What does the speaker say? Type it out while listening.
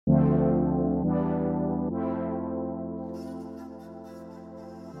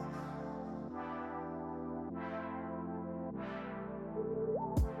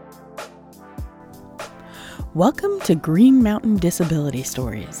Welcome to Green Mountain Disability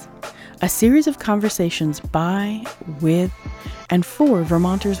Stories, a series of conversations by, with, and for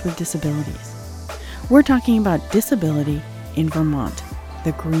Vermonters with disabilities. We're talking about disability in Vermont,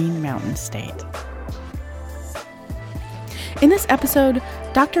 the Green Mountain State. In this episode,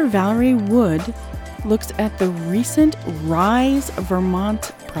 Dr. Valerie Wood looks at the recent RISE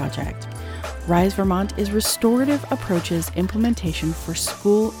Vermont project. RISE Vermont is Restorative Approaches Implementation for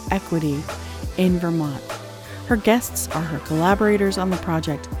School Equity in Vermont. Her guests are her collaborators on the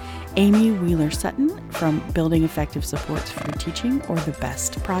project, Amy Wheeler-Sutton from Building Effective Supports for Teaching, or the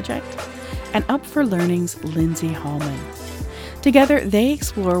BEST project, and Up for Learning's Lindsay Hallman. Together, they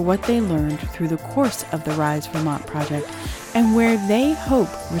explore what they learned through the course of the RISE Vermont project and where they hope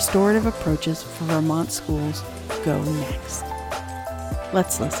restorative approaches for Vermont schools go next.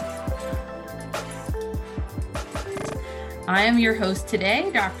 Let's listen. I am your host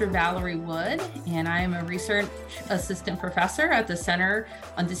today, Dr. Valerie Wood, and I am a research assistant professor at the Center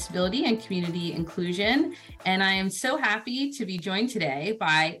on Disability and Community Inclusion. And I am so happy to be joined today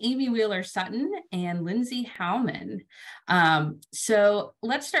by Amy Wheeler-Sutton and Lindsay Hallman. So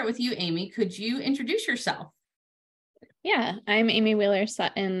let's start with you, Amy. Could you introduce yourself? Yeah, I'm Amy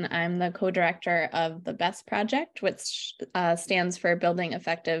Wheeler-Sutton. I'm the co-director of the BEST project, which stands for Building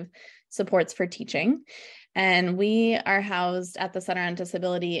Effective Supports for Teaching. And we are housed at the Center on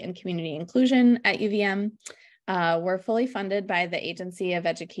Disability and Community Inclusion at UVM. We're fully funded by the Agency of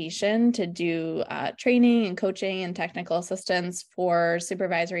Education to do training and coaching and technical assistance for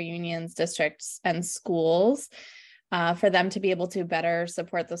supervisory unions, districts, and schools for them to be able to better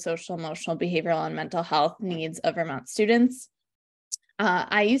support the social, emotional, behavioral, and mental health needs of Vermont students.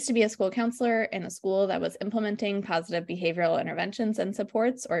 I used to be a school counselor in a school that was implementing positive behavioral interventions and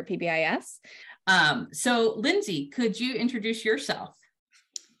supports, or PBIS. So Lindsay, could you introduce yourself?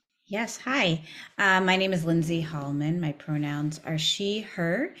 Yes, hi. My name is Lindsay Hallman. My pronouns are she,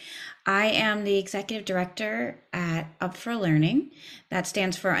 her. I am the executive director at Up for Learning. That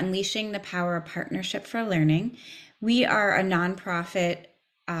stands for Unleashing the Power of Partnership for Learning. We are a nonprofit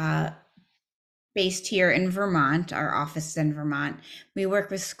based here in Vermont. Our office is in Vermont. We work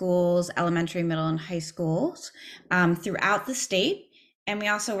with schools, elementary, middle, and high schools throughout the state. And we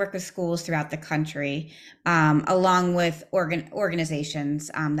also work with schools throughout the country, along with organizations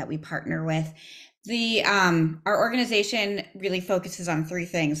that we partner with. Our organization really focuses on three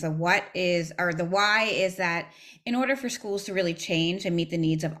things. The why is that in order for schools to really change and meet the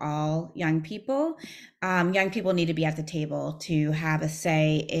needs of all young people need to be at the table to have a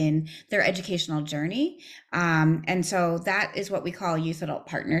say in their educational journey. And so that is what we call youth adult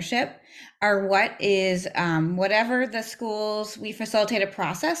partnership. Our what is whatever the schools, we facilitate a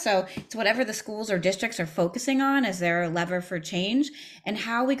process. So it's whatever the schools or districts are focusing on as their lever for change. And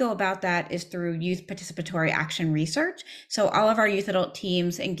how we go about that is through youth participatory action research. So all of our youth adult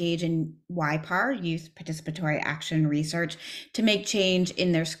teams engage in YPAR, youth participatory action research, to make change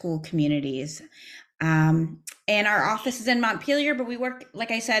in their school communities. And our office is in Montpelier, but we work,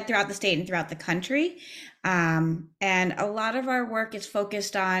 like I said, throughout the state and throughout the country. And a lot of our work is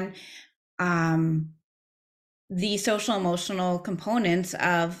focused on the social emotional components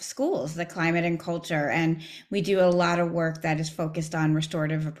of schools, the climate and culture. And we do a lot of work that is focused on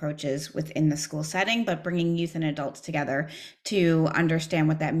restorative approaches within the school setting, but bringing youth and adults together to understand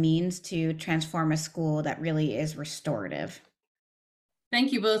what that means to transform a school that really is restorative.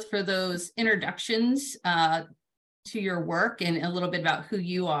 Thank you both for those introductions to your work and a little bit about who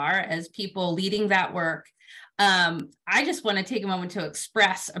you are as people leading that work. I just want to take a moment to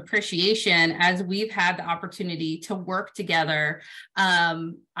express appreciation as we've had the opportunity to work together.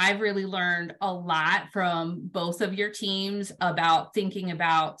 I've really learned a lot from both of your teams about thinking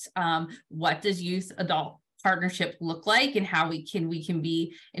about what does youth adult partnership look like and how we can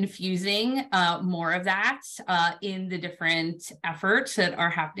be infusing more of that in the different efforts that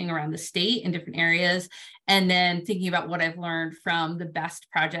are happening around the state in different areas. And then thinking about what I've learned from the BEST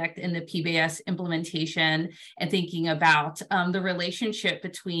project and the PBS implementation, and thinking about the relationship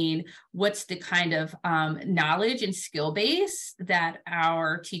between what's the kind of knowledge and skill base that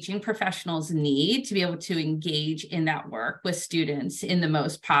our teaching professionals need to be able to engage in that work with students in the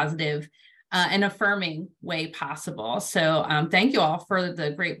most positive and affirming way possible. So thank you all for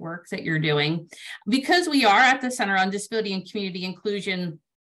the great work that you're doing. Because we are at the Center on Disability and Community Inclusion,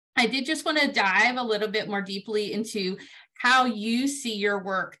 I did just want to dive a little bit more deeply into how you see your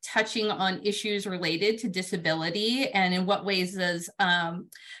work touching on issues related to disability, and in what ways does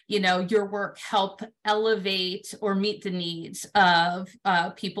your work help elevate or meet the needs of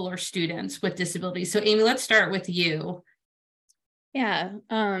people or students with disabilities. So Amy, let's start with you. Yeah.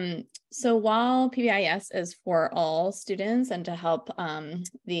 So while PBIS is for all students and to help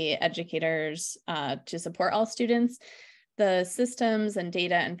the educators to support all students, the systems and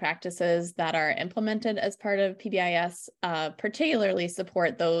data and practices that are implemented as part of PBIS particularly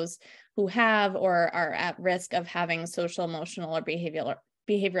support those who have or are at risk of having social, emotional, or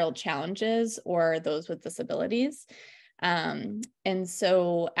behavioral challenges, or those with disabilities. And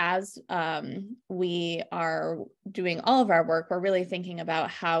so as we are doing all of our work, we're really thinking about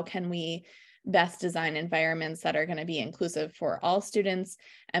how can we best design environments that are going to be inclusive for all students,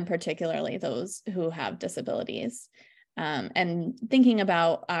 and particularly those who have disabilities. And thinking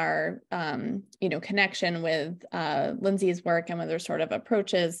about our, connection with Lindsay's work and with her sort of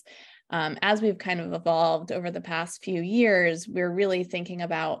approaches, as we've kind of evolved over the past few years, we're really thinking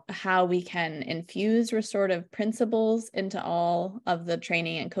about how we can infuse restorative principles into all of the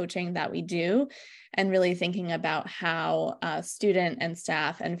training and coaching that we do, and really thinking about how student and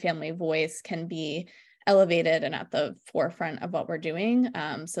staff and family voice can be elevated and at the forefront of what we're doing,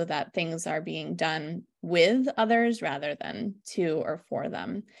 so that things are being done with others rather than to or for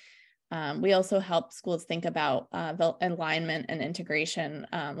them. We also help schools think about the alignment and integration.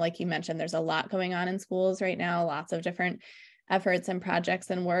 Like you mentioned, there's a lot going on in schools right now, lots of different efforts and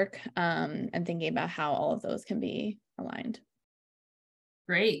projects and work, and thinking about how all of those can be aligned.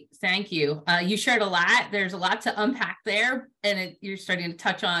 Great, thank you. You shared a lot. There's a lot to unpack there, and you're starting to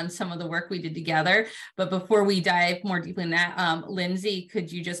touch on some of the work we did together. But before we dive more deeply in that, Lindsay,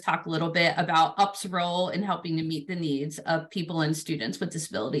 could you just talk a little bit about UP's role in helping to meet the needs of people and students with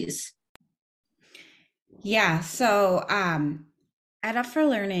disabilities? Yeah, so at Up for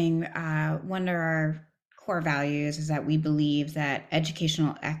Learning, one of our core values is that we believe that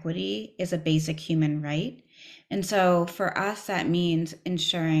educational equity is a basic human right. And so for us, that means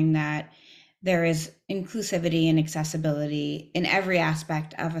ensuring that there is inclusivity and accessibility in every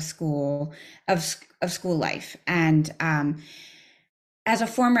aspect of a school, of school life. And as a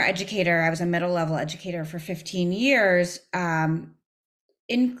former educator, I was a middle level educator for 15 years.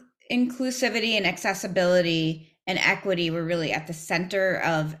 Inclusivity and accessibility and equity were really at the center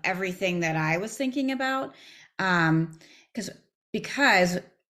of everything that I was thinking about. Because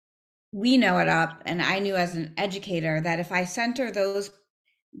we know it up, and I knew as an educator that if I center those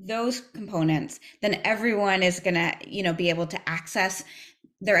components, then everyone is going to, be able to access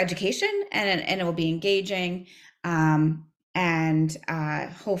their education, and it will be engaging. And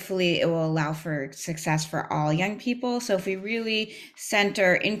hopefully it will allow for success for all young people. So if we really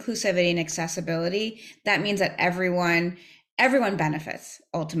center inclusivity and accessibility, that means that everyone benefits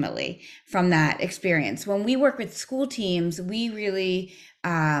ultimately from that experience. When we work with school teams, we really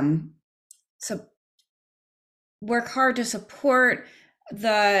work hard to support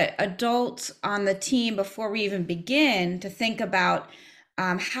the adults on the team before we even begin to think about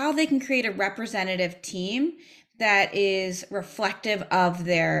how they can create a representative team that is reflective of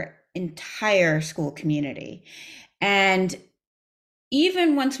their entire school community. And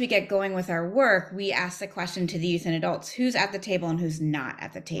even once we get going with our work, we ask the question to the youth and adults, who's at the table and who's not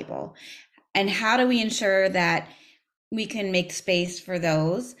at the table? And how do we ensure that we can make space for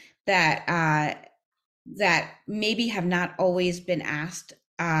those that maybe have not always been asked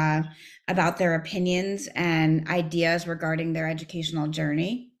about their opinions and ideas regarding their educational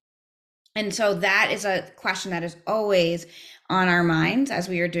journey? And so that is a question that is always on our minds as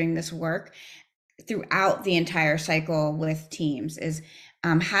we are doing this work throughout the entire cycle with teams, is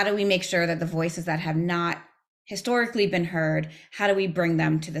how do we make sure that the voices that have not historically been heard, how do we bring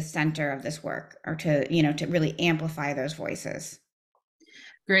them to the center of this work, or to really amplify those voices?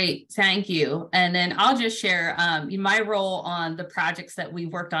 Great, thank you. And then I'll just share my role on the projects that we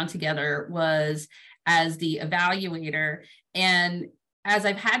worked on together was as the evaluator. And as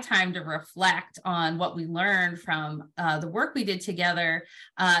I've had time to reflect on what we learned from the work we did together,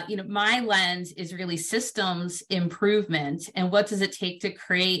 my lens is really systems improvement, and what does it take to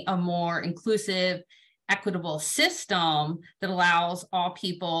create a more inclusive, equitable system that allows all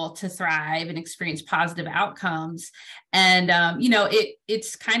people to thrive and experience positive outcomes. And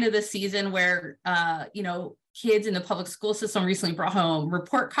it's kind of the season where kids in the public school system recently brought home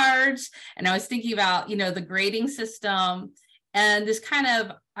report cards, and I was thinking about the grading system. And this kind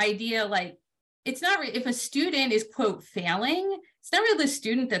of idea, like, it's not if a student is, quote, failing, it's not really the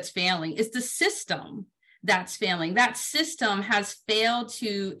student that's failing, it's the system that's failing. That system has failed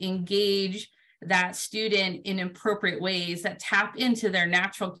to engage that student in appropriate ways that tap into their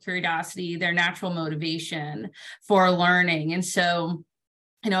natural curiosity, their natural motivation for learning. And so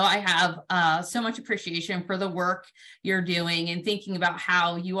I have so much appreciation for the work you're doing and thinking about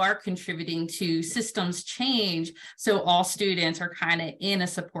how you are contributing to systems change so all students are kind of in a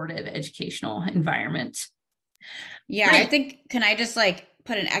supportive educational environment. Yeah, I think, can I just like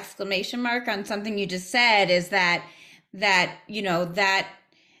put an exclamation mark on something you just said, is that that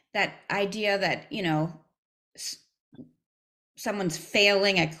idea that, someone's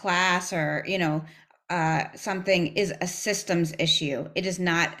failing a class, or something, is a systems issue. It is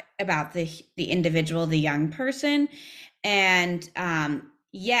not about the individual, the young person. And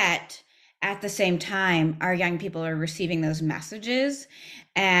yet at the same time, our young people are receiving those messages,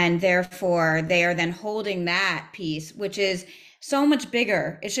 and therefore they are then holding that piece, which is so much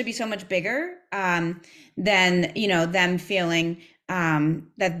bigger. It should be so much bigger, than them feeling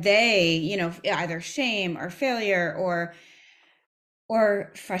that they, either shame or failure or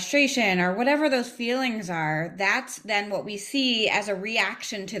frustration or whatever those feelings are. That's then what we see as a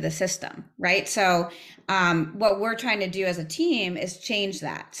reaction to the system, right? So what we're trying to do as a team is change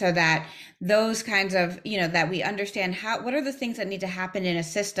that, so that those kinds of, that we understand what are the things that need to happen in a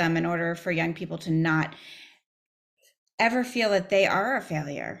system in order for young people to not ever feel that they are a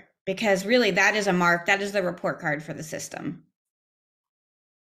failure, because really that is the report card for the system.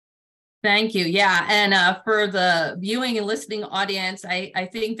 Thank you. Yeah. And for the viewing and listening audience, I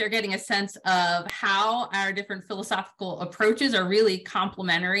think they're getting a sense of how our different philosophical approaches are really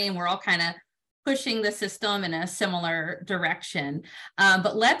complementary, and we're all kind of pushing the system in a similar direction.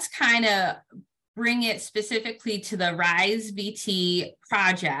 But let's kind of bring it specifically to the RISE VT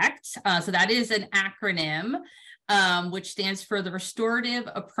project. So that is an acronym, which stands for the Restorative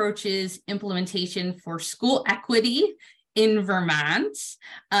Approaches Implementation for School Equity in Vermont.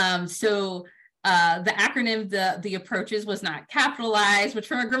 So the acronym, the approaches, was not capitalized, which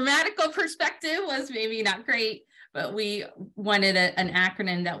from a grammatical perspective was maybe not great, but we wanted an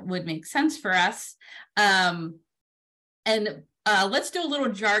acronym that would make sense for us. And let's do a little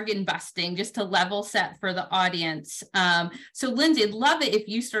jargon busting just to level set for the audience. So Lindsay, I'd love it if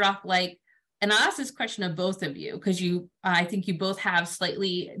you start off and I'll ask this question of both of you, because I think you both have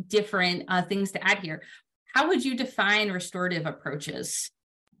slightly different things to add here. How would you define restorative approaches?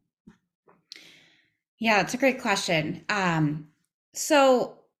 Yeah, it's a great question.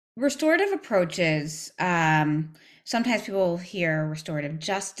 So restorative approaches, sometimes people hear restorative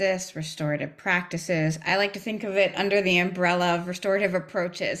justice, restorative practices. I like to think of it under the umbrella of restorative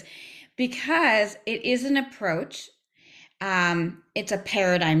approaches, because it is an approach. It's a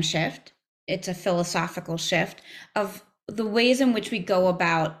paradigm shift. It's a philosophical shift of the ways in which we go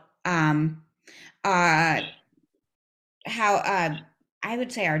about how I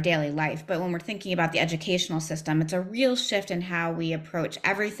would say our daily life, but when we're thinking about the educational system, it's a real shift in how we approach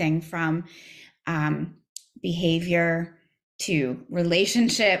everything from behavior to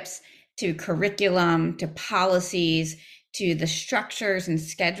relationships to curriculum to policies to the structures and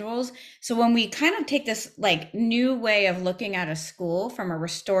schedules. So when we kind of take this like new way of looking at a school from a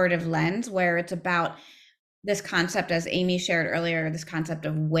restorative lens, where it's about this concept, as Amy shared earlier, this concept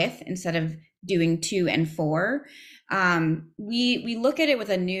of with instead of doing to and for, we look at it with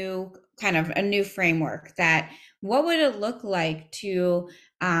a new framework. That what would it look like to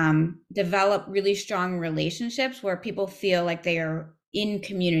develop really strong relationships where people feel like they are in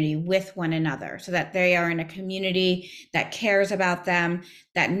community with one another, so that they are in a community that cares about them,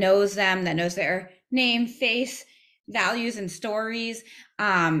 that knows their name, face, values, and stories.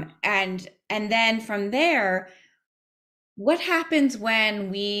 And then from there, what happens when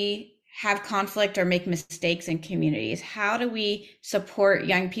we have conflict or make mistakes in communities? How do we support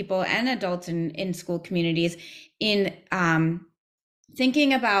young people and adults in school communities in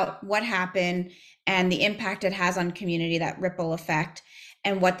thinking about what happened and the impact it has on community, that ripple effect,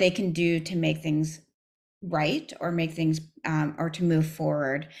 and what they can do to make things right, or make things or to move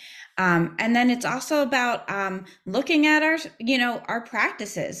forward. And then it's also about looking at our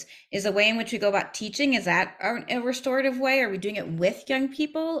practices. Is the way in which we go about teaching, is that a restorative way? Are we doing it with young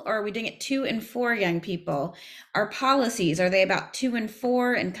people, or are we doing it to and for young people? Our policies, are they about to and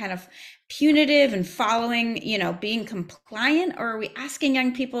for and kind of punitive and following, being compliant? Or are we asking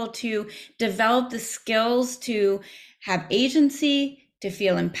young people to develop the skills to have agency, to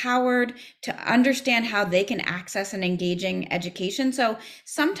feel empowered, to understand how they can access an engaging education? So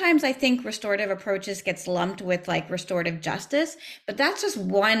sometimes I think restorative approaches gets lumped with like restorative justice, but that's just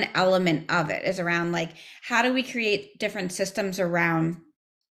one element of it, is around like, how do we create different systems around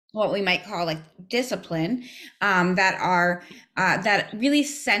what we might call like discipline, that really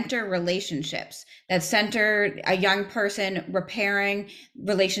center relationships, that center a young person repairing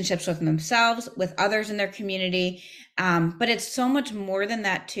relationships with themselves, with others in their community, But it's so much more than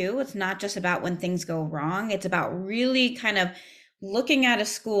that too. It's not just about when things go wrong. It's about really kind of looking at a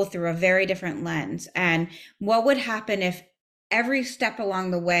school through a very different lens. And what would happen if every step along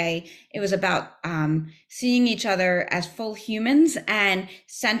the way, it was about seeing each other as full humans and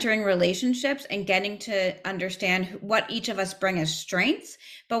centering relationships and getting to understand what each of us bring as strengths,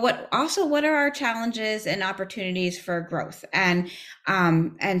 but what are our challenges and opportunities for growth, and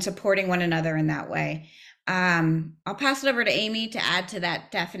supporting one another in that way. I'll pass it over to Amy to add to that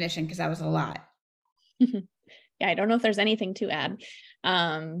definition because that was a lot. Yeah, I don't know if there's anything to add.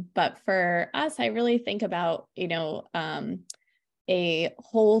 But for us, I really think about, a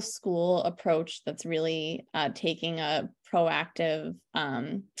whole school approach that's really taking a proactive,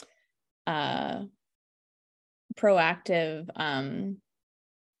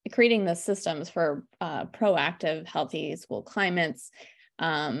 creating the systems for proactive, healthy school climates,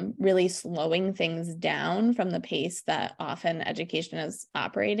 really slowing things down from the pace that often education is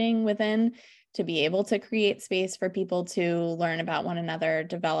operating within, to be able to create space for people to learn about one another,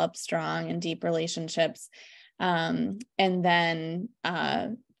 develop strong and deep relationships, and then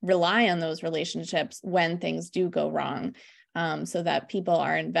rely on those relationships when things do go wrong, so that people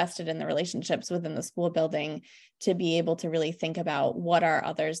are invested in the relationships within the school building to be able to really think about what are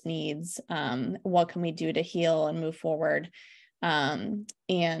others' needs, what can we do to heal and move forward,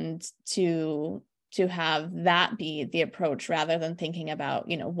 and to have that be the approach rather than thinking about,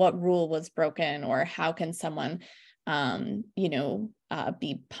 what rule was broken or how can someone,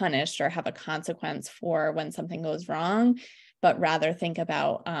 be punished or have a consequence for when something goes wrong, but rather think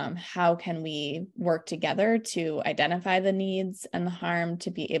about how can we work together to identify the needs and the harm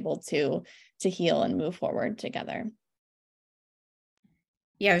to be able to heal and move forward together.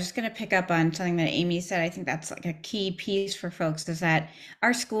 Yeah, I was just going to pick up on something that Amy said. I think that's like a key piece for folks is that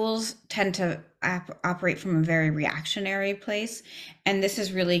our schools tend to operate from a very reactionary place. And this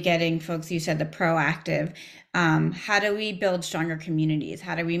is really getting folks, you said the proactive. How do we build stronger communities?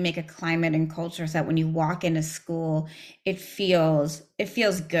 How do we make a climate and culture so that when you walk into school, it feels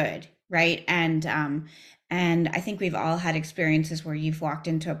good, right? And I think we've all had experiences where you've walked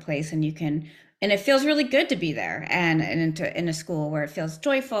into a place and and it feels really good to be there, and in a school where it feels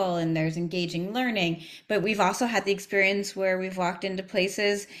joyful and there's engaging learning. But we've also had the experience where we've walked into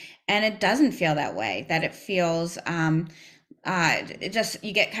places and it doesn't feel that way, that it feels it just,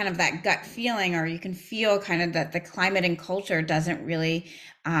 you get kind of that gut feeling, or you can feel kind of that the climate and culture doesn't really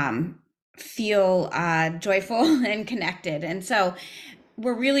feel joyful and connected. And so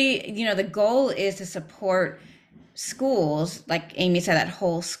we're really, the goal is to support schools, like Amy said, that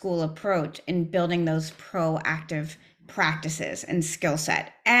whole school approach in building those proactive practices and skill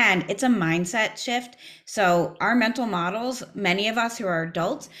set. And it's a mindset shift. So our mental models, many of us who are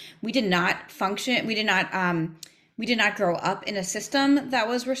adults, we did not grow up in a system that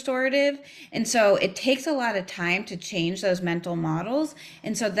was restorative. And so it takes a lot of time to change those mental models.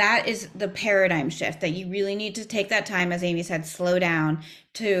 And so that is the paradigm shift, that you really need to take that time, as Amy said, slow down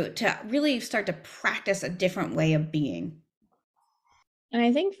to really start to practice a different way of being. And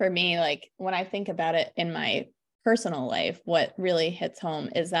I think for me, like when I think about it in my personal life, what really hits home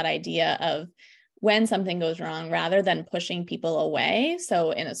is that idea of when something goes wrong, rather than pushing people away.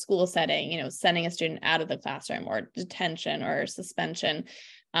 So in a school setting, sending a student out of the classroom or detention or suspension,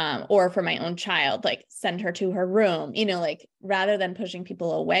 or for my own child, like send her to her room, like rather than pushing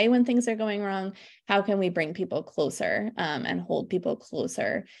people away when things are going wrong, how can we bring people closer, and hold people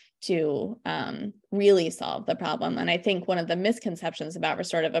closer to really solve the problem? And I think one of the misconceptions about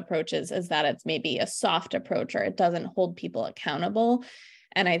restorative approaches is that it's maybe a soft approach or it doesn't hold people accountable.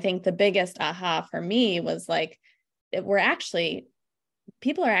 And I think the biggest aha for me was like,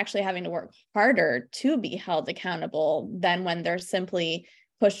 people are actually having to work harder to be held accountable than when they're simply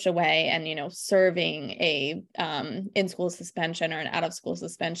pushed away and, serving a in-school suspension or an out-of-school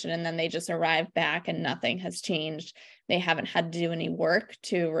suspension, and then they just arrive back and nothing has changed. They haven't had to do any work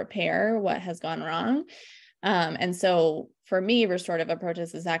to repair what has gone wrong. And so for me, restorative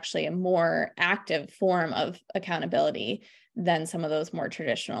approaches is actually a more active form of accountability than some of those more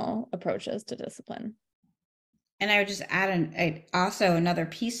traditional approaches to discipline. And I would just add also another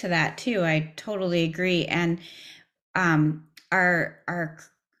piece to that too. I totally agree. And our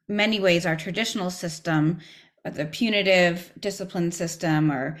many ways, our traditional system, the punitive discipline system,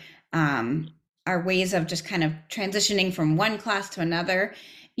 or our ways of just kind of transitioning from one class to another,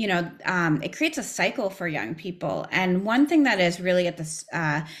 it creates a cycle for young people. And one thing that is really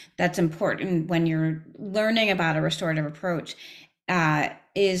that's important when you're learning about a restorative approach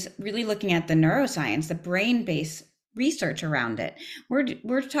is really looking at the neuroscience, the brain-based research around it.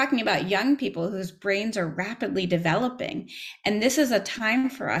 We're talking about young people whose brains are rapidly developing. And this is a time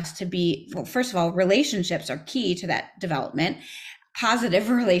for us to be, well, first of all, relationships are key to that development, positive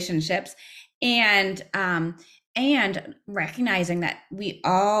relationships, and recognizing that we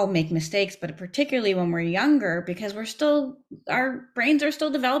all make mistakes, but particularly when we're younger, because our brains are still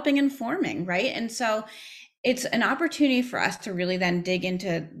developing and forming, right? And so it's an opportunity for us to really then dig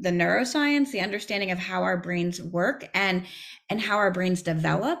into the neuroscience, the understanding of how our brains work and how our brains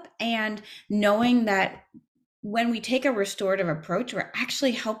develop, and knowing that when we take a restorative approach, we're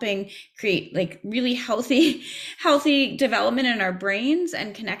actually helping create like really healthy development in our brains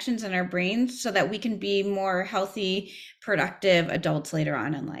and connections in our brains so that we can be more healthy, productive adults later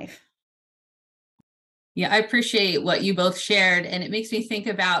on in life. Yeah, I appreciate what you both shared. And it makes me think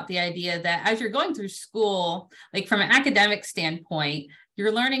about the idea that as you're going through school, like from an academic standpoint,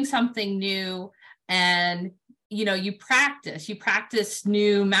 you're learning something new, and you practice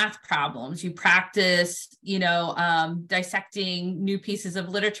new math problems, you practice dissecting new pieces of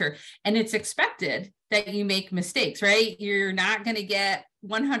literature, and it's expected that you make mistakes, right? You're not going to get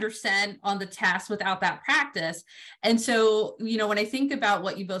 100% on the test without that practice. And so when I think about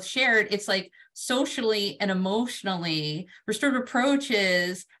what you both shared, it's like socially and emotionally, restorative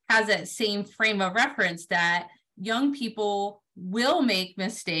approaches has that same frame of reference that young people will make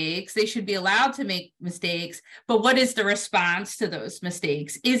mistakes. They should be allowed to make mistakes. But what is the response to those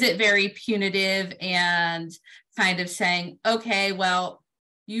mistakes? Is it very punitive and kind of saying, okay, well,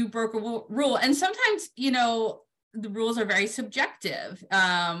 you broke a rule? And sometimes, the rules are very subjective.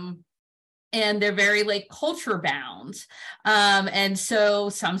 And they're very like culture bound. And so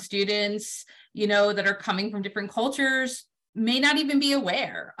some students, that are coming from different cultures may not even be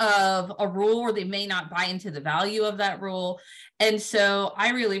aware of a rule, or they may not buy into the value of that rule. And so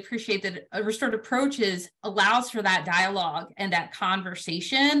I really appreciate that restorative approaches allows for that dialogue and that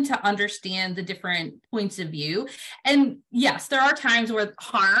conversation to understand the different points of view. And yes, there are times where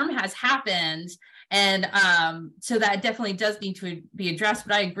harm has happened. And so that definitely does need to be addressed.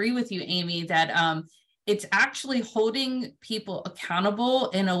 But I agree with you, Amy, that it's actually holding people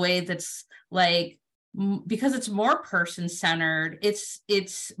accountable in a way that's like, because it's more person-centered,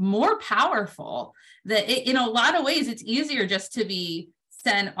 it's more powerful. That in a lot of ways, it's easier just to be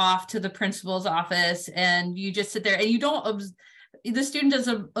sent off to the principal's office and you just sit there and you don't the student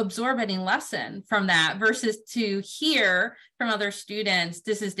doesn't absorb any lesson from that, versus to hear from other students,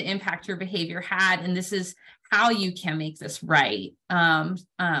 this is the impact your behavior had, and this is how you can make this right.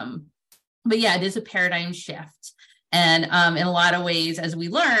 But yeah, it is a paradigm shift. And in a lot of ways, as we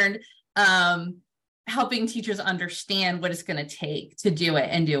learned, helping teachers understand what it's going to take to do it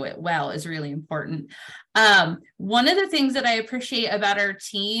and do it well is really important. One of the things that I appreciate about our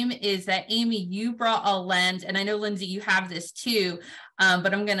team is that, Amy, you brought a lens, and I know, Lindsay, you have this too,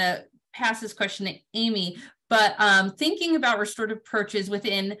 but I'm going to pass this question to Amy. But thinking about restorative approaches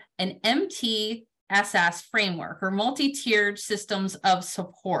within an MTSS framework, or multi-tiered systems of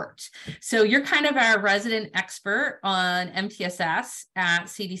support. So you're kind of our resident expert on MTSS at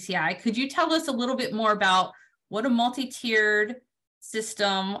CDCI. Could you tell us a little bit more about what a multi-tiered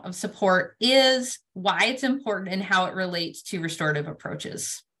system of support is, why it's important, and how it relates to restorative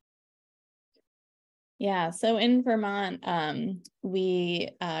approaches? Yeah, so in Vermont, we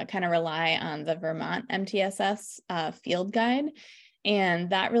kind of rely on the Vermont MTSS field guide. And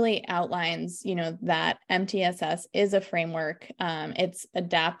that really outlines, that MTSS is a framework. It's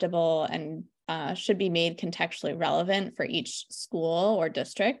adaptable and should be made contextually relevant for each school or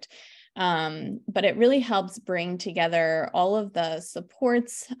district. But it really helps bring together all of the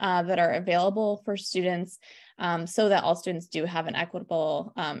supports that are available for students, so that all students do have an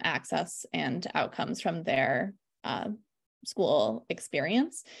equitable access and outcomes from their school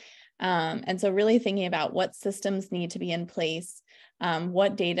experience. And so really thinking about what systems need to be in place,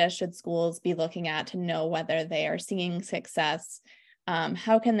 what data should schools be looking at to know whether they are seeing success,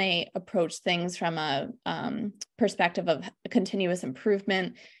 how can they approach things from a perspective of continuous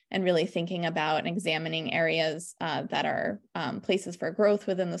improvement, and really thinking about and examining areas that are places for growth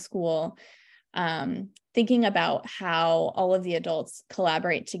within the school, thinking about how all of the adults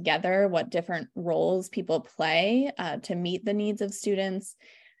collaborate together, what different roles people play to meet the needs of students,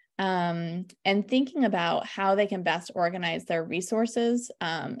 and thinking about how they can best organize their resources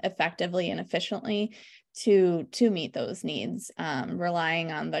effectively and efficiently to meet those needs,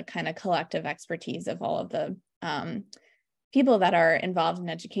 relying on the kind of collective expertise of all of the people that are involved in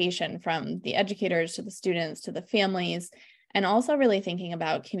education, from the educators to the students to the families, and also really thinking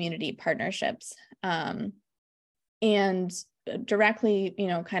about community partnerships, and directly,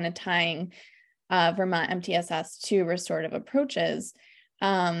 kind of tying Vermont MTSS to restorative approaches,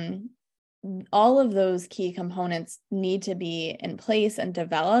 all of those key components need to be in place and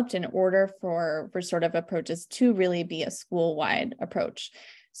developed in order for restorative approaches to really be a school-wide approach.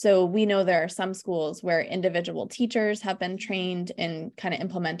 So we know there are some schools where individual teachers have been trained in kind of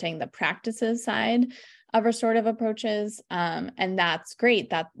implementing the practices side of restorative approaches. And that's great,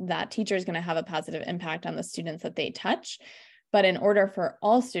 that teacher is going to have a positive impact on the students that they touch. But in order for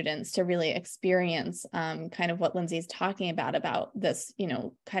all students to really experience kind of what Lindsay's talking about this,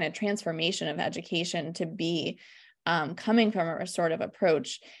 kind of transformation of education to be coming from a restorative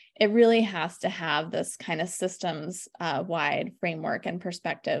approach, it really has to have this kind of systems wide framework and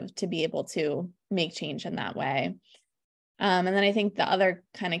perspective to be able to make change in that way. And then I think the other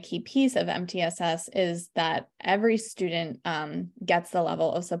kind of key piece of MTSS is that every student gets the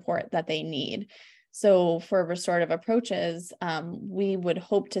level of support that they need. So for restorative approaches, we would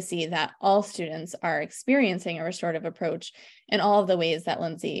hope to see that all students are experiencing a restorative approach in all of the ways that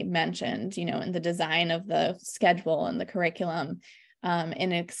Lindsay mentioned, in the design of the schedule and the curriculum,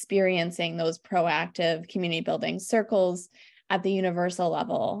 in experiencing those proactive community building circles at the universal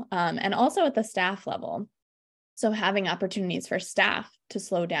level, and also at the staff level. So having opportunities for staff to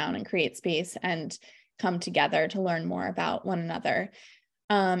slow down and create space and come together to learn more about one another.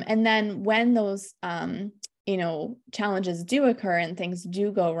 And then when those, challenges do occur and things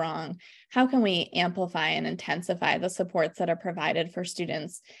do go wrong, how can we amplify and intensify the supports that are provided for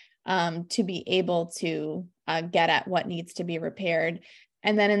students to be able to get at what needs to be repaired?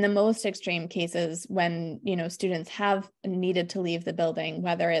 And then in the most extreme cases, when, students have needed to leave the building,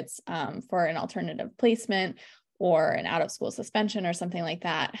 whether it's for an alternative placement or an out-of-school suspension or something like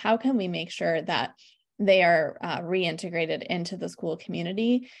that, how can we make sure that they are reintegrated into the school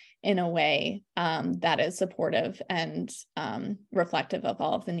community in a way that is supportive and reflective of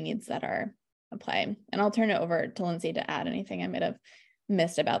all of the needs that are at play? And I'll turn it over to Lindsay to add anything I might have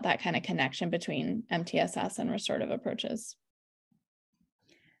missed about that kind of connection between MTSS and restorative approaches.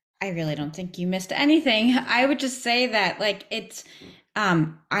 I really don't think you missed anything. I would just say that,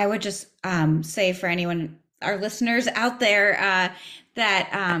 I would just say for anyone, our listeners out there,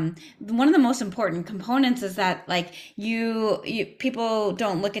 that one of the most important components is that you people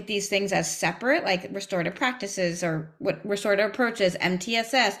don't look at these things as separate, like restorative practices or what restorative approaches,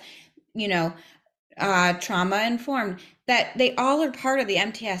 MTSS, trauma informed, that they all are part of the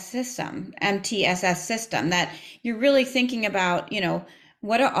MTSS system, that you're really thinking about,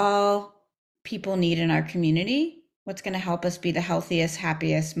 what do all people need in our community? What's going to help us be the healthiest,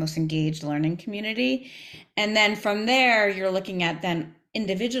 happiest, most engaged learning community? And then from there, you're looking at then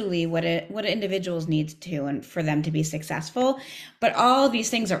individually what individuals need to and for them to be successful. But all of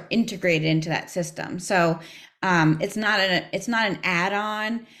these things are integrated into that system. So it's not an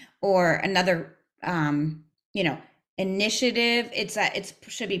add-on or another initiative. It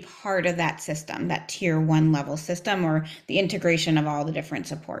should be part of that system, that tier 1 level system, or the integration of all the different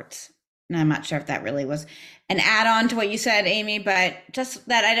supports. And I'm not sure if that really was an add-on to what you said, Amy, but just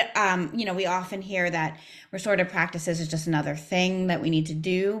that we often hear that restorative practices is just another thing that we need to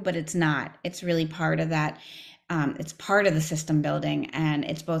do, but it's not. It's really part of that. It's part of the system building, and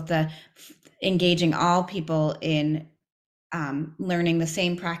it's both the engaging all people in learning the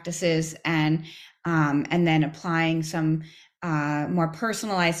same practices and then applying some more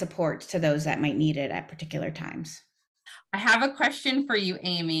personalized support to those that might need it at particular times. I have a question for you,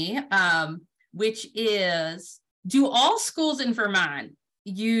 Amy, which is, do all schools in Vermont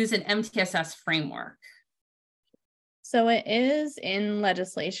use an MTSS framework? So it is in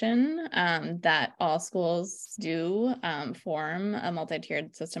legislation that all schools do form a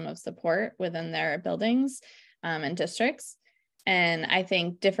multi-tiered system of support within their buildings and districts. And I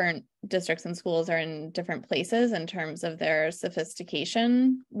think different districts and schools are in different places in terms of their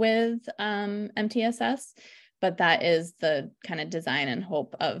sophistication with MTSS. But that is the kind of design and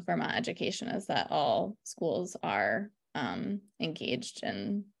hope of Vermont education, is that all schools are engaged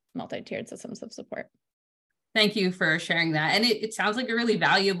in multi-tiered systems of support. Thank you for sharing that. And it sounds like a really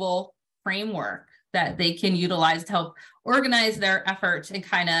valuable framework that they can utilize to help organize their efforts and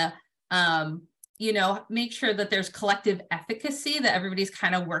kind of, make sure that there's collective efficacy, that everybody's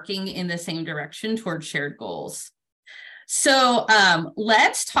kind of working in the same direction towards shared goals. So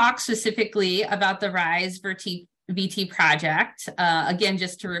let's talk specifically about the VT project. Again,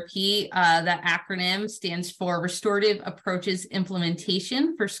 just to repeat, that acronym stands for Restorative Approaches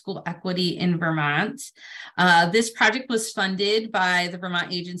Implementation for School Equity in Vermont. This project was funded by the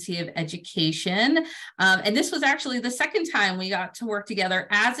Vermont Agency of Education. And this was actually the second time we got to work together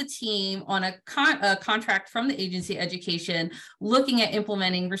as a team on a contract from the Agency of Education looking at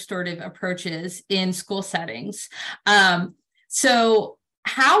implementing restorative approaches in school settings. So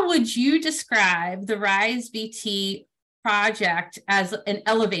how would you describe the Rise VT project as an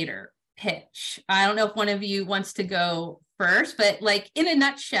elevator pitch? I don't know if one of you wants to go first, but like in a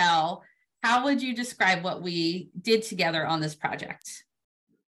nutshell, how would you describe what we did together on this project?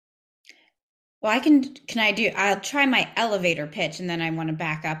 Well, I'll try my elevator pitch and then I want to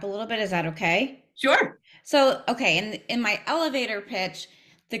back up a little bit. Is that okay? Sure. So, okay, in my elevator pitch,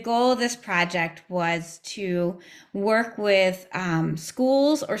 the goal of this project was to work with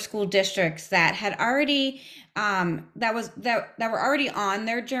schools or school districts that had already that were already on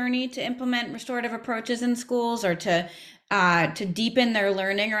their journey to implement restorative approaches in schools, or to deepen their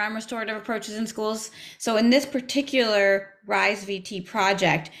learning around restorative approaches in schools. So in this particular Rise VT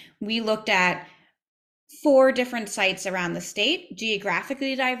project, we looked at 4 different sites around the state,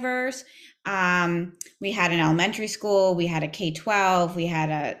 geographically diverse. We had an elementary school, we had a K-12, we had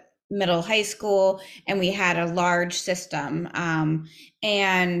a middle high school, and we had a large system,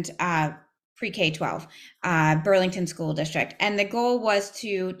 and pre-K-12, Burlington School District. And the goal was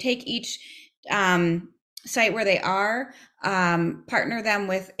to take each site where they are, partner them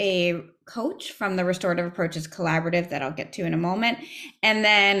with a coach from the Restorative Approaches Collaborative that I'll get to in a moment, and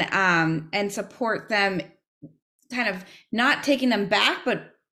then and support them, kind of not taking them back, but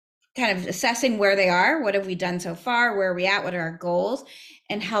kind of assessing where they are. What have we done so far? Where are we at? What are our goals?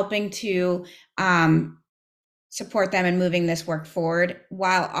 And helping to support them in moving this work forward,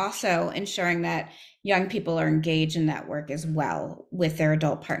 while also ensuring that young people are engaged in that work as well with their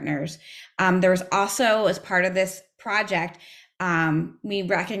adult partners. There was also, as part of this project, we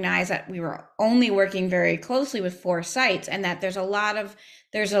recognized that we were only working very closely with 4 sites, and that there's a lot of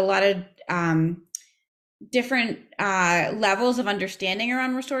different levels of understanding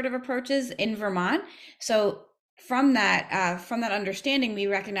around restorative approaches in Vermont. So from that understanding, we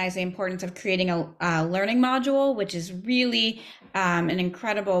recognize the importance of creating a learning module, which is really an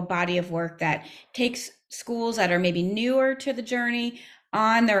incredible body of work that takes schools that are maybe newer to the journey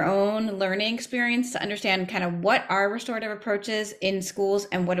on their own learning experience to understand kind of what are restorative approaches in schools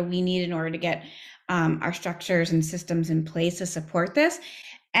and what do we need in order to get our structures and systems in place to support this.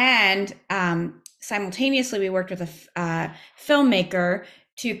 And simultaneously, we worked with a filmmaker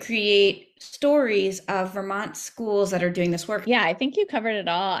to create stories of Vermont schools that are doing this work. Yeah, I think you covered it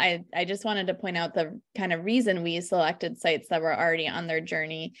all. I just wanted to point out the kind of reason we selected sites that were already on their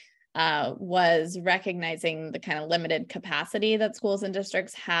journey was recognizing the kind of limited capacity that schools and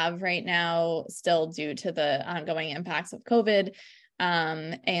districts have right now, still due to the ongoing impacts of COVID,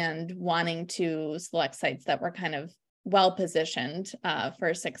 and wanting to select sites that were kind of well positioned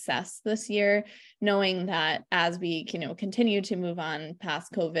for success this year, knowing that as we continue to move on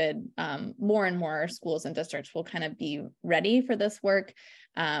past COVID, more and more schools and districts will kind of be ready for this work.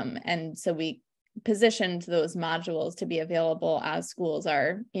 And so we positioned those modules to be available as schools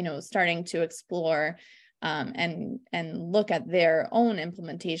are starting to explore and look at their own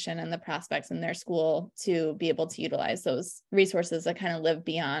implementation and the prospects in their school to be able to utilize those resources that kind of live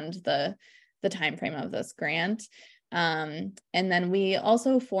beyond the time frame of this grant. And then we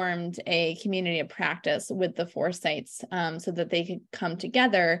also formed a community of practice with the 4 sites so that they could come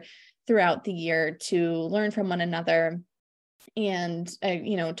together throughout the year to learn from one another and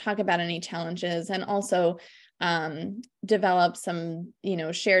talk about any challenges, and also develop some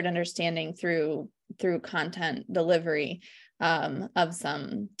shared understanding through content delivery of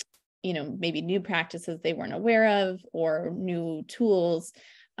some maybe new practices they weren't aware of, or new tools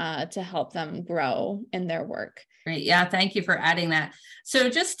to help them grow in their work. Great. Yeah, thank you for adding that. So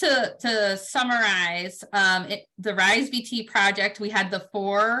just to summarize, the Rise VT project, we had the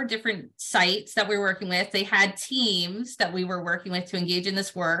 4 different sites that we were working with. They had teams that we were working with to engage in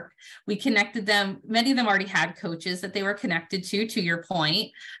this work. We connected them. Many of them already had coaches that they were connected to your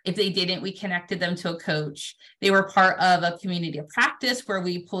point. If they didn't, we connected them to a coach. They were part of a community of practice where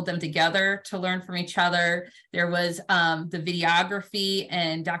we pulled them together to learn from each other. There was the videography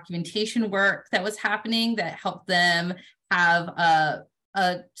and documentation work that was happening that helped them have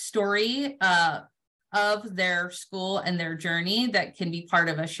a story of their school and their journey that can be part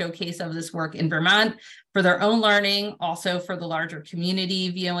of a showcase of this work in Vermont for their own learning, also for the larger community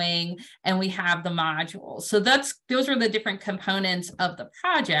viewing. And we have the modules. So those are the different components of the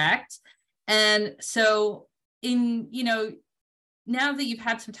project. And so now that you've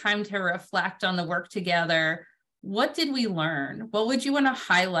had some time to reflect on the work together, what did we learn? What would you want to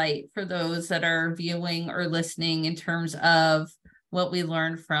highlight for those that are viewing or listening in terms of what we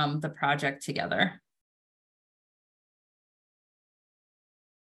learned from the project together?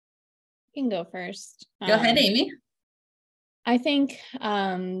 You can go first. Go ahead, Amy. I think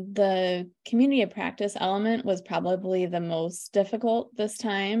the community of practice element was probably the most difficult this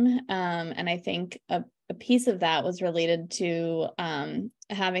time. And I think a piece of that was related to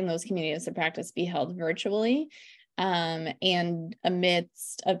having those communities of practice be held virtually and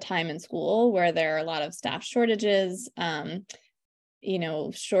amidst a time in school where there are a lot of staff shortages,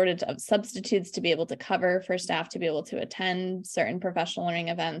 shortage of substitutes to be able to cover for staff to be able to attend certain professional learning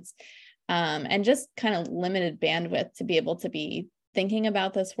events. And just kind of limited bandwidth to be able to be thinking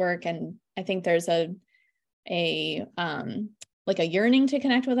about this work. And I think there's a yearning to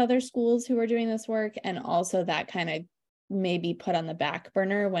connect with other schools who are doing this work, and also that kind of maybe put on the back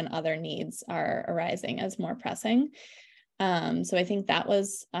burner when other needs are arising as more pressing. So I think that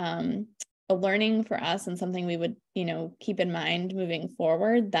was a learning for us, and something we would, keep in mind moving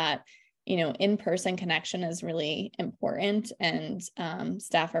forward, that in-person connection is really important, and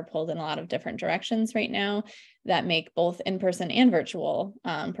staff are pulled in a lot of different directions right now that make both in-person and virtual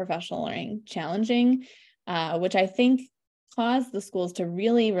professional learning challenging, which I think caused the schools to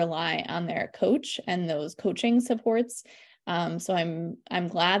really rely on their coach and those coaching supports. So I'm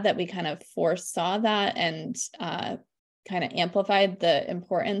glad that we kind of foresaw that and kind of amplified the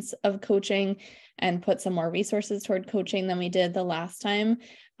importance of coaching and put some more resources toward coaching than we did the last time,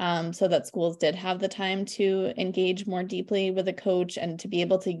 so that schools did have the time to engage more deeply with a coach and to be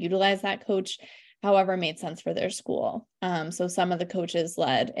able to utilize that coach however made sense for their school. So some of the coaches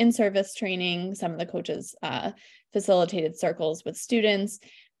led in-service training, some of the coaches facilitated circles with students,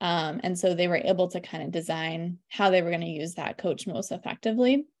 and so they were able to kind of design how they were going to use that coach most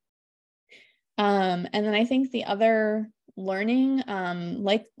effectively. And then I think the other learning,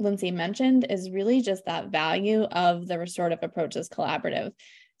 like Lindsay mentioned, is really just that value of the Restorative Approaches Collaborative.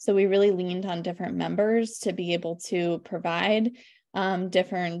 So we really leaned on different members to be able to provide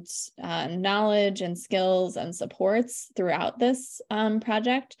different knowledge and skills and supports throughout this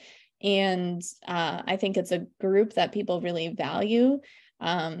project. And I think it's a group that people really value,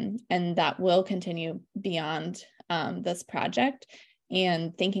 and that will continue beyond this project.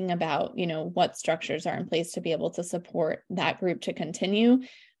 And thinking about, what structures are in place to be able to support that group to continue,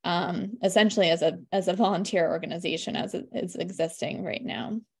 essentially as a volunteer organization as it is existing right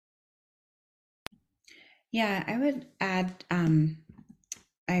now. Yeah, I would add,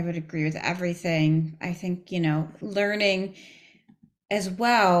 I would agree with everything. I think, learning as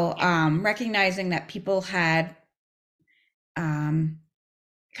well, recognizing that people had kind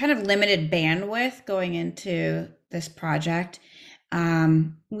of limited bandwidth going into this project.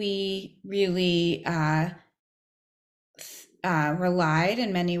 We really relied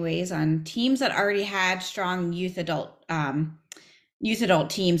in many ways on teams that already had strong youth adult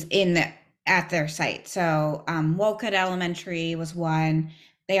teams at their site. So Wolcott Elementary was one.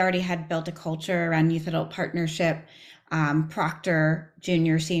 They already had built a culture around youth adult partnership. Proctor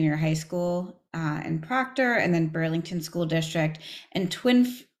Junior Senior High School in Proctor, and then Burlington School District, and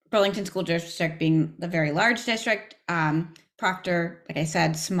Burlington School District being the very large district. Proctor, like I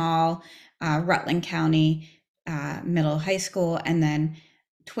said, small, Rutland County middle high school, and then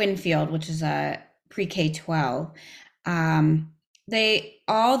Twinfield, which is a pre-K 12.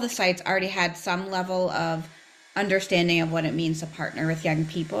 All the sites already had some level of understanding of what it means to partner with young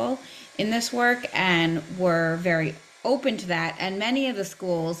people in this work, and were very open to that. And many of the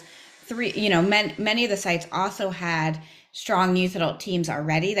schools, many of the sites also had strong youth adult teams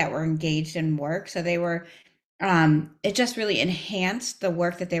already that were engaged in work. So they were, it just really enhanced the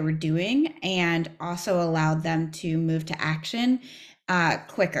work that they were doing, and also allowed them to move to action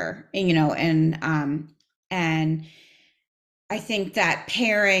quicker, and I think that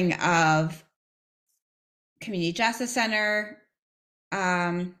pairing of Community Justice Center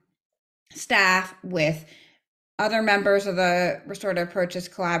staff with other members of the Restorative Approaches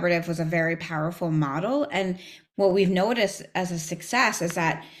Collaborative was a very powerful model. And what we've noticed as a success is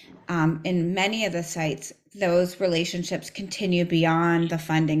that in many of the sites, those relationships continue beyond the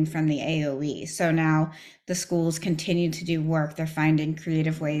funding from the AOE. So now the schools continue to do work. They're finding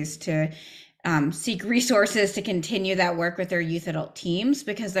creative ways to seek resources to continue that work with their youth adult teams,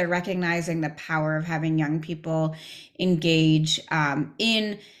 because they're recognizing the power of having young people engage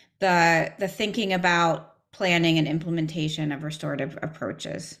in the thinking about planning and implementation of restorative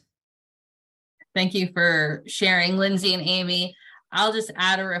approaches. Thank you for sharing, Lindsay and Amy. I'll just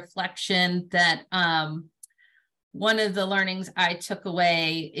add a reflection that one of the learnings I took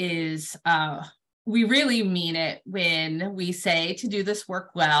away is we really mean it when we say to do this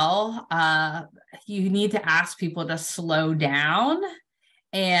work well. You need to ask people to slow down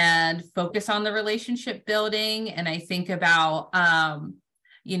and focus on the relationship building. And I think about,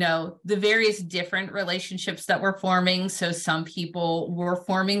 the various different relationships that we're forming. So some people were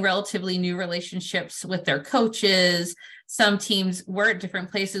forming relatively new relationships with their coaches. Some teams were at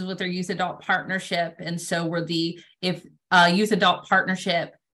different places with their youth adult partnership. And so if youth adult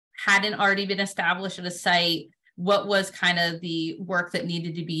partnership hadn't already been established at a site, what was kind of the work that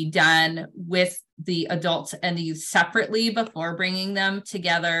needed to be done with the adults and the youth separately before bringing them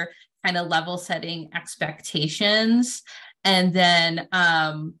together, kind of level setting expectations. And then,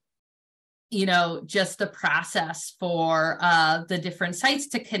 just the process for the different sites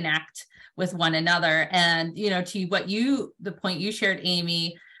to connect with one another. And, the point you shared,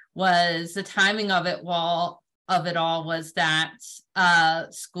 Amy, was the timing of it all was that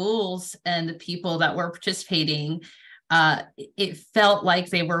schools and the people that were participating, it felt like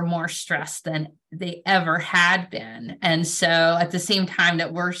they were more stressed than they ever had been. And so at the same time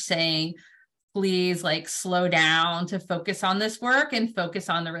that we're saying, please slow down to focus on this work and focus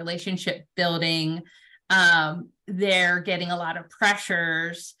on the relationship building, they're getting a lot of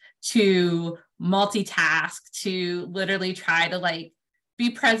pressures to multitask, to literally try to be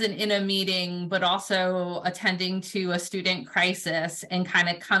present in a meeting, but also attending to a student crisis and kind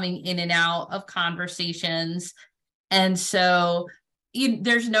of coming in and out of conversations. And so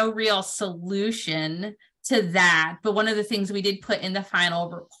there's no real solution to that. But one of the things we did put in the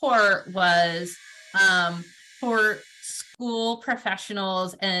final report was for school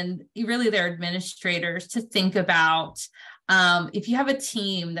professionals and really their administrators to think about if you have a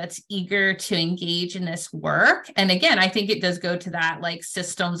team that's eager to engage in this work, and again, I think it does go to that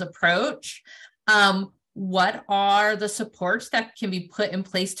systems approach, what are the supports that can be put in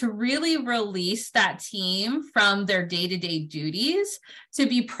place to really release that team from their day-to-day duties to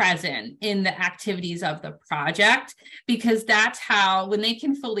be present in the activities of the project? Because that's how, when they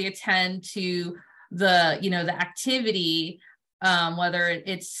can fully attend to the activity, whether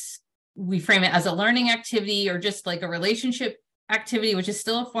we frame it as a learning activity or just a relationship activity, which is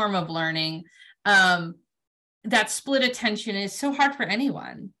still a form of learning, that split attention is so hard for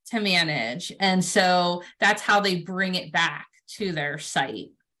anyone to manage. And so that's how they bring it back to their site.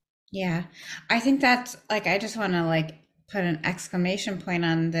 Yeah. I think that's I just want to put an exclamation point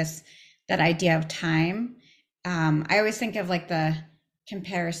on that idea of time. I always think of the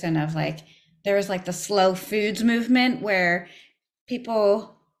comparison of there was the slow foods movement where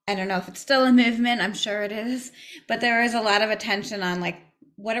people, I don't know if it's still a movement, I'm sure it is, but there is a lot of attention on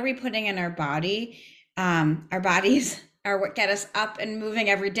what are we putting in our body? Our bodies are what get us up and moving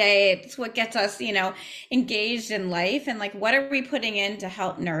every day. It's what gets us, engaged in life. And what are we putting in to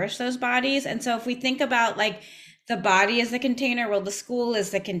help nourish those bodies? And so if we think about the body as the container, well, the school is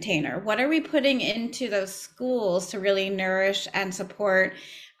the container. What are we putting into those schools to really nourish and support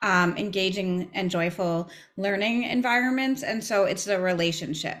engaging and joyful learning environments? And so it's the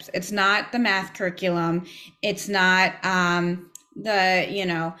relationships. It's not the math curriculum. It's not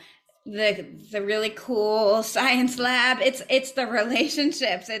the really cool science lab. It's the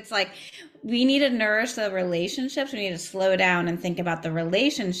relationships. It's we need to nourish the relationships. We need to slow down and think about the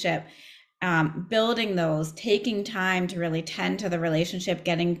relationship, building those, taking time to really tend to the relationship,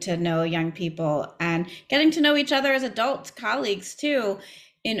 getting to know young people and getting to know each other as adults, colleagues too,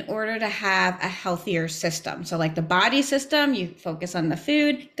 in order to have a healthier system. So the body system, you focus on the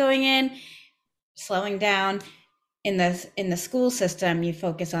food going in, slowing down. In the school system, you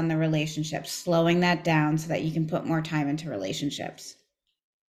focus on the relationships, slowing that down so that you can put more time into relationships.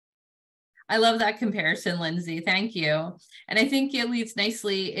 I love that comparison, Lindsay. Thank you. And I think it leads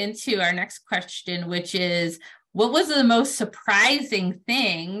nicely into our next question, which is, what was the most surprising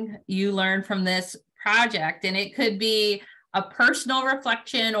thing you learned from this project? And it could be a personal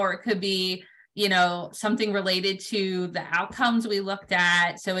reflection, or it could be something related to the outcomes we looked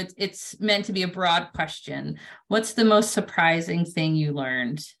at. So it's meant to be a broad question. What's the most surprising thing you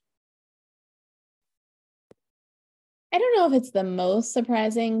learned? I don't know if it's the most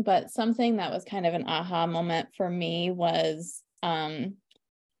surprising, but something that was kind of an aha moment for me was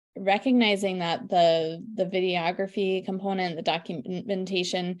recognizing that the videography component, the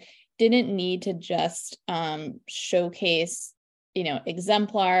documentation, didn't need to just showcase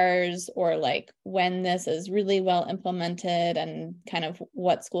exemplars or when this is really well implemented and kind of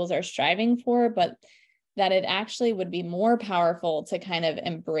what schools are striving for, but that it actually would be more powerful to kind of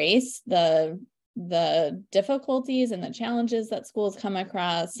embrace the the difficulties and the challenges that schools come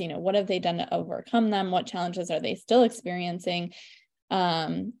across, what have they done to overcome them? What challenges are they still experiencing?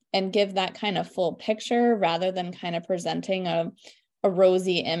 And give that kind of full picture rather than kind of presenting a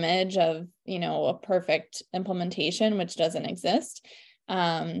rosy image of, a perfect implementation, which doesn't exist.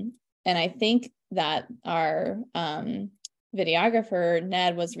 And I think that our videographer,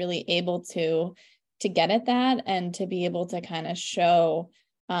 Ned, was really able to get at that and to be able to kind of show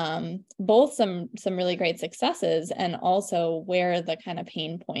both some really great successes and also where the kind of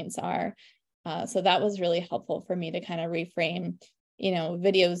pain points are. So that was really helpful for me to kind of reframe,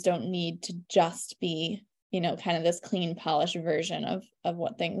 videos don't need to just be, kind of this clean, polished version of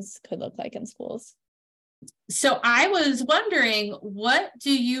what things could look like in schools. So I was wondering, what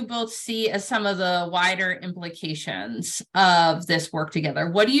do you both see as some of the wider implications of this work together?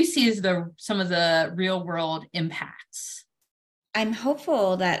 What do you see as some of the real world impacts? I'm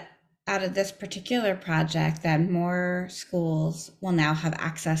hopeful that out of this particular project that more schools will now have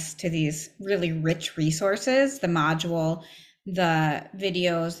access to these really rich resources, the module, the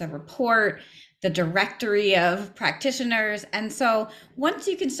videos, the report, the directory of practitioners. And so once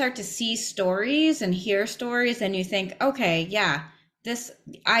you can start to see stories and hear stories, and you think, okay, yeah,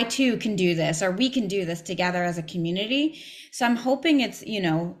 I too can do this, or we can do this together as a community. So I'm hoping it's,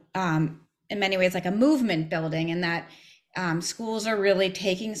 in many ways like a movement building, and that schools are really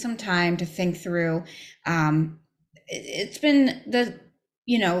taking some time to think through. It's been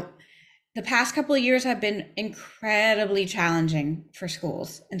the past couple of years have been incredibly challenging for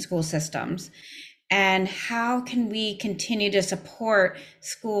schools and school systems. And how can we continue to support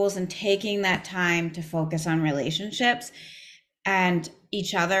schools in taking that time to focus on relationships and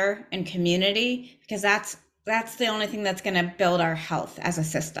each other and community? Because that's the only thing that's going to build our health as a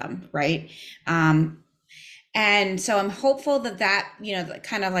system, right? And so I'm hopeful that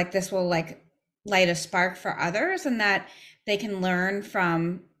kind of like this will like light a spark for others, and that they can learn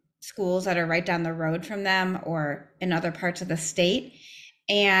from schools that are right down the road from them or in other parts of the state,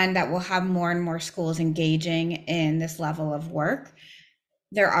 and that we'll have more and more schools engaging in this level of work.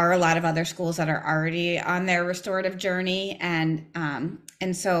 There are a lot of other schools that are already on their restorative journey, and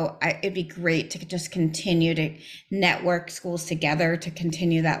so it'd be great to just continue to network schools together to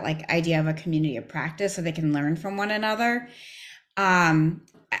continue that like idea of a community of practice, so they can learn from one another.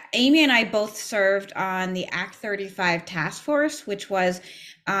 Amy and I both served on the Act 35 task force, which was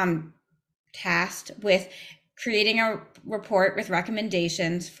tasked with creating a report with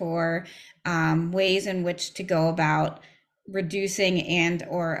recommendations for ways in which to go about reducing and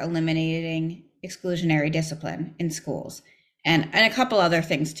or eliminating exclusionary discipline in schools, and a couple other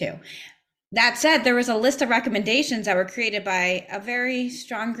things too. That said, there was a list of recommendations that were created by a very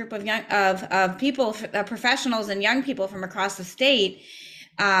strong group of people, professionals and young people from across the state,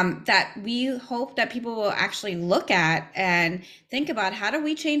 that we hope that people will actually look at and think about, how do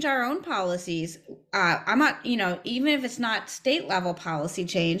we change our own policies? I'm not, even if it's not state level policy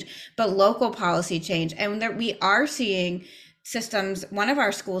change, but local policy change. And that we are seeing systems. One of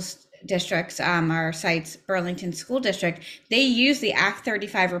our school districts, our site's Burlington School District, they use the Act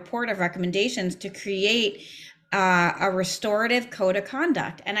 35 report of recommendations to create a restorative code of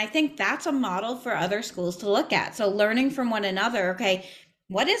conduct. And I think that's a model for other schools to look at. So learning from one another, okay,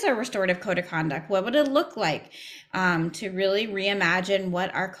 what is a restorative code of conduct? What would it look like to really reimagine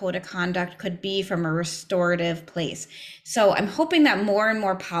what our code of conduct could be from a restorative place? So I'm hoping that more and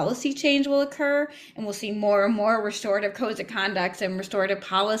more policy change will occur, and we'll see more and more restorative codes of conduct and restorative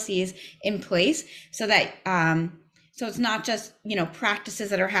policies in place, so that so it's not just practices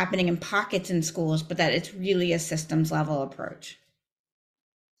that are happening in pockets in schools, but that it's really a systems level approach.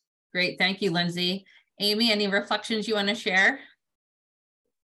 Great, thank you, Lindsay. Amy, any reflections you want to share?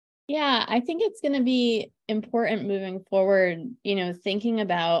 Yeah, I think it's going to be important moving forward, thinking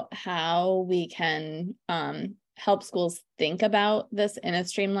about how we can help schools think about this in a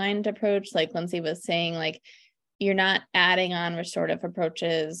streamlined approach. Like Lindsay was saying, like, you're not adding on restorative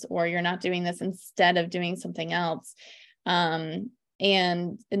approaches, or you're not doing this instead of doing something else. And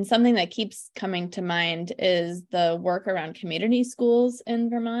something that keeps coming to mind is the work around community schools in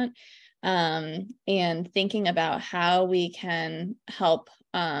Vermont, and thinking about how we can help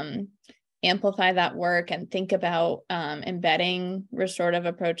amplify that work and think about embedding restorative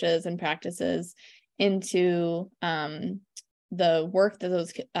approaches and practices into the work that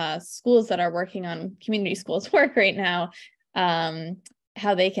those schools that are working on community schools work right now,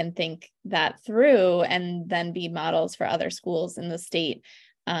 how they can think that through and then be models for other schools in the state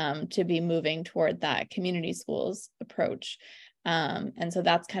to be moving toward that community schools approach. And so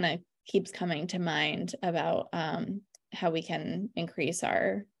that's kind of keeps coming to mind about how we can increase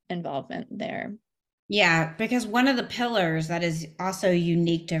our involvement there. Yeah, because one of the pillars that is also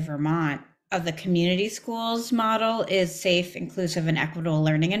unique to Vermont of the community schools model is safe, inclusive, and equitable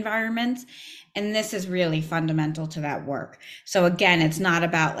learning environments. And this is really fundamental to that work. So again, it's not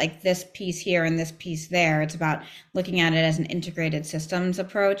about like this piece here and this piece there. It's about looking at it as an integrated systems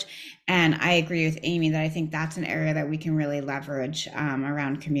approach. And I agree with Amy that I think that's an area that we can really leverage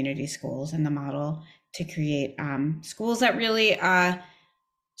around community schools and the model to create schools that really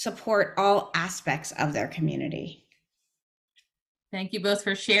support all aspects of their community. Thank you both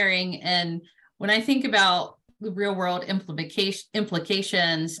for sharing. And when I think about the real world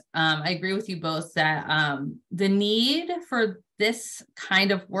implications, I agree with you both that the need for this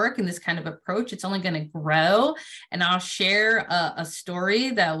kind of work and this kind of approach, it's only going to grow. And I'll share a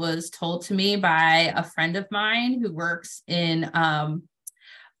story that was told to me by a friend of mine who works in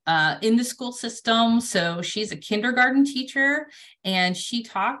the school system. So she's a kindergarten teacher, and she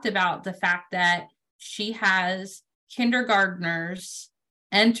talked about the fact that she has kindergartners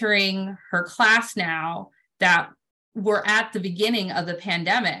entering her class now that were at the beginning of the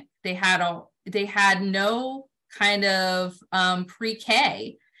pandemic. They had no kind of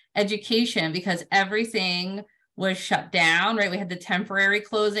pre-K education because everything was shut down, right? We had the temporary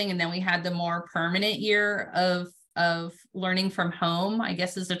closing, and then we had the more permanent year of learning from home, I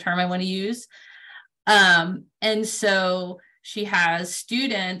guess is the term I want to use. And so she has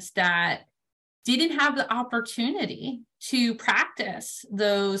students that didn't have the opportunity to practice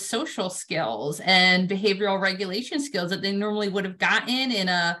those social skills and behavioral regulation skills that they normally would have gotten in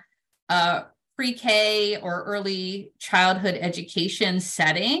a pre-K or early childhood education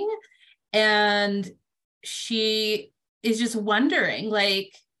setting. And she is just wondering,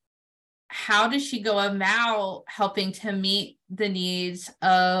 like, how does she go about helping to meet the needs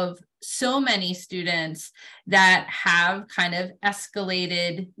of so many students that have kind of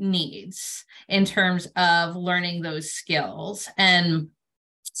escalated needs in terms of learning those skills? And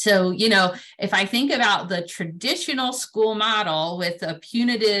so, if I think about the traditional school model with a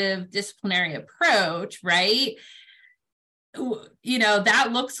punitive disciplinary approach, right? That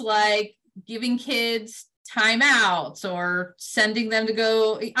looks like giving kids timeouts or sending them to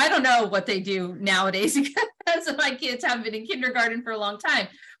go. I don't know what they do nowadays because my kids haven't been in kindergarten for a long time,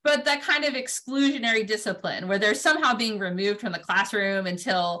 but that kind of exclusionary discipline where they're somehow being removed from the classroom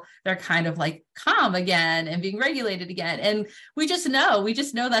until they're kind of like calm again and being regulated again. And we just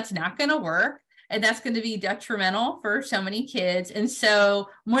know that's not going to work. And that's going to be detrimental for so many kids. And so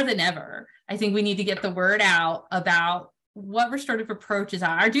more than ever, I think we need to get the word out about what restorative approaches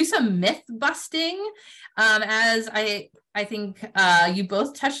are. Do some myth busting, as I think you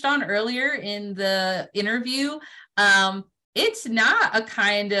both touched on earlier in the interview. It's not a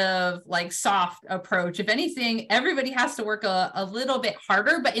kind of like soft approach. If anything, everybody has to work a little bit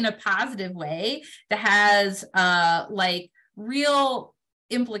harder, but in a positive way that has like real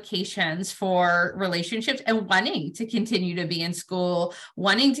implications for relationships and wanting to continue to be in school,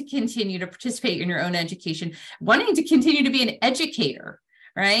 wanting to continue to participate in your own education, wanting to continue to be an educator,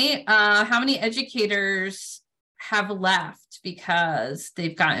 right? How many educators have left because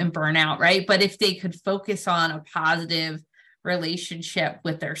they've gotten burnout, right? But if they could focus on a positive relationship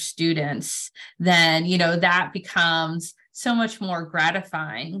with their students, then, that becomes so much more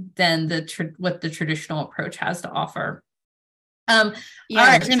gratifying than what the traditional approach has to offer. Yeah, all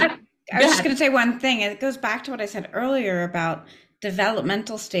right. I was just going to say one thing. It goes back to what I said earlier about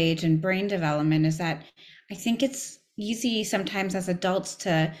developmental stage and brain development, is that I think it's easy sometimes as adults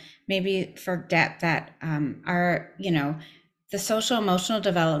to maybe forget that the social emotional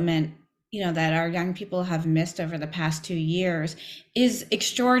development that our young people have missed over the past 2 years is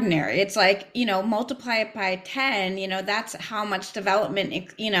extraordinary. It's like, multiply it by 10, that's how much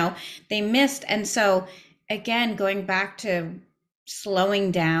development, they missed. And so again, going back to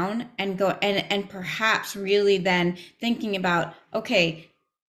slowing down and perhaps really then thinking about, okay,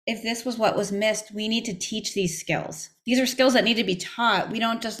 if this was what was missed, we need to teach these skills. These are skills that need to be taught. We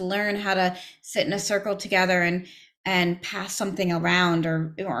don't just learn how to sit in a circle together and pass something around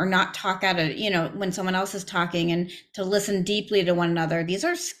or not talk out of, when someone else is talking, and to listen deeply to one another. These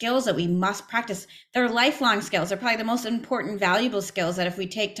are skills that we must practice. They're lifelong skills. They're probably the most important, valuable skills that if we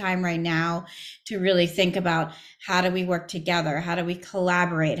take time right now to really think about, how do we work together? How do we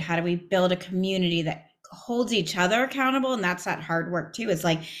collaborate? How do we build a community that holds each other accountable? And that's that hard work too. It's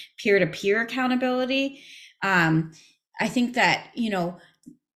like peer-to-peer accountability. I think that,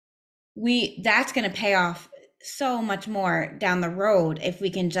 that's going to pay off so much more down the road if we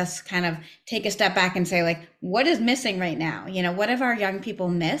can just kind of take a step back and say, like, what is missing right now? What have our young people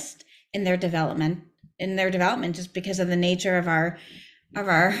missed in their development just because of the nature of our of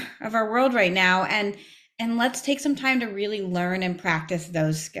our world right now, and let's take some time to really learn and practice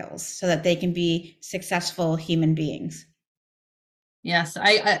those skills so that they can be successful human beings. Yes,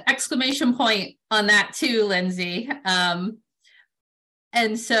 I exclamation point on that too, Lindsay.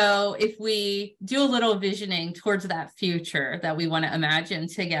 And so if we do a little visioning towards that future that we want to imagine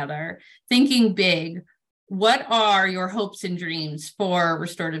together, thinking big, what are your hopes and dreams for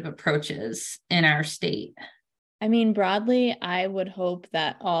restorative approaches in our state? I mean, broadly, I would hope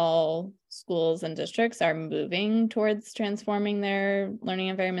that all schools and districts are moving towards transforming their learning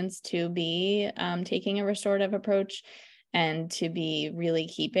environments to be taking a restorative approach and to be really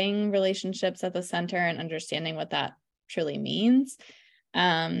keeping relationships at the center and understanding what that truly means.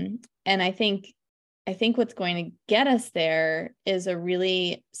 And I think what's going to get us there is a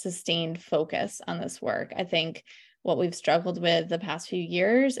really sustained focus on this work. I think what we've struggled with the past few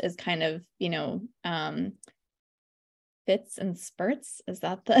years is kind of, fits and spurts. Is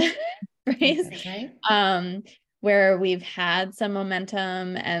that the phrase? That's right. Where we've had some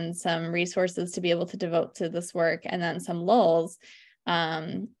momentum and some resources to be able to devote to this work, and then some lulls.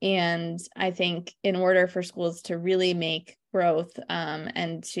 And I think in order for schools to really make growth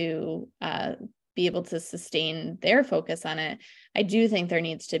and to be able to sustain their focus on it, I do think there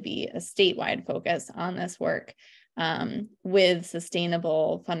needs to be a statewide focus on this work with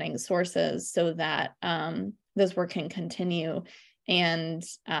sustainable funding sources so that this work can continue. And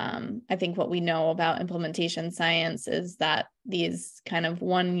I think what we know about implementation science is that these kind of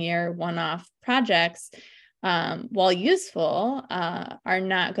 1 year, one-off projects, while useful, are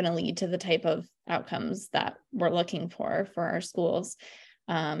not going to lead to the type of outcomes that we're looking for our schools.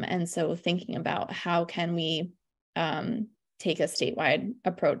 And so thinking about how can we take a statewide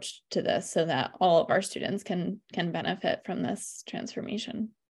approach to this so that all of our students can benefit from this transformation.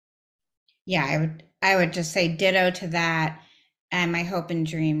 Yeah, I would just say ditto to that. And my hope and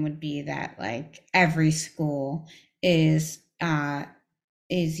dream would be that like every school is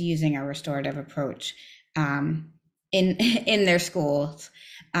using a restorative approach in their schools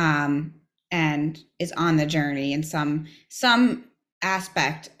and is on the journey in some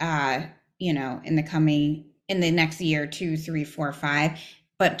aspect in the next year, 2, 3, 4, 5.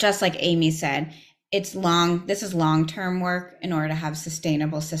 But just like Amy said, this is long-term work in order to have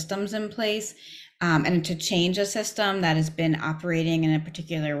sustainable systems in place, and to change a system that has been operating in a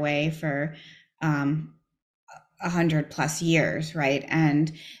particular way for 100+ years, right?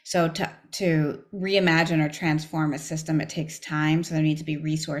 And so to reimagine or transform a system, it takes time. So there needs to be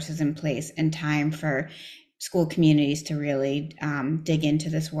resources in place and time for school communities to really dig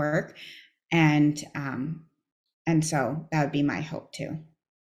into this work. And so that would be my hope too.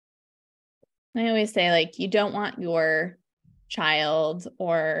 I always say, like, you don't want your child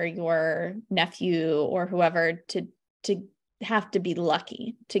or your nephew or whoever to have to be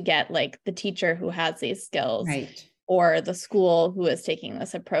lucky to get like the teacher who has these skills, right, or the school who is taking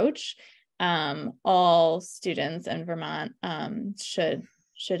this approach. All students in Vermont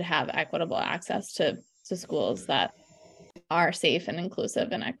should have equitable access to schools that are safe and inclusive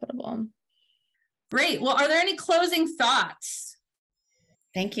and equitable. Great. Well, are there any closing thoughts?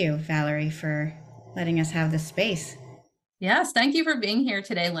 Thank you, Valerie, for letting us have this space. Yes, thank you for being here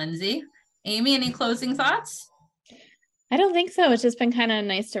today, Lindsay. Amy, any closing thoughts? I don't think so. It's just been kind of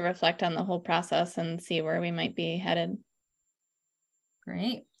nice to reflect on the whole process and see where we might be headed.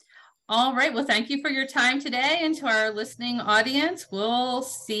 Great. All right. Well, thank you for your time today, and to our listening audience, we'll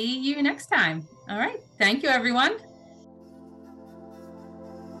see you next time. All right. Thank you, everyone.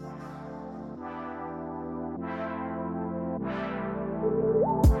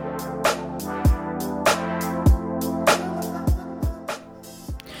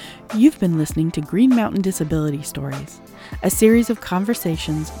 You've been listening to Green Mountain Disability Stories, a series of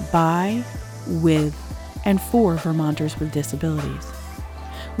conversations by, with, and for Vermonters with disabilities.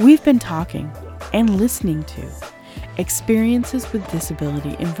 We've been talking and listening to experiences with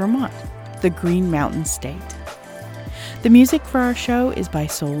disability in Vermont, the Green Mountain State. The music for our show is by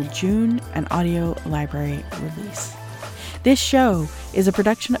Soul June, an audio library release. This show is a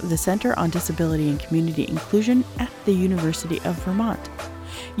production of the Center on Disability and Community Inclusion at the University of Vermont.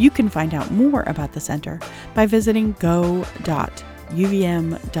 You can find out more about the center by visiting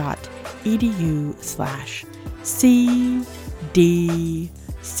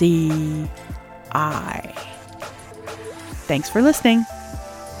go.uvm.edu/CDCI. Thanks for listening.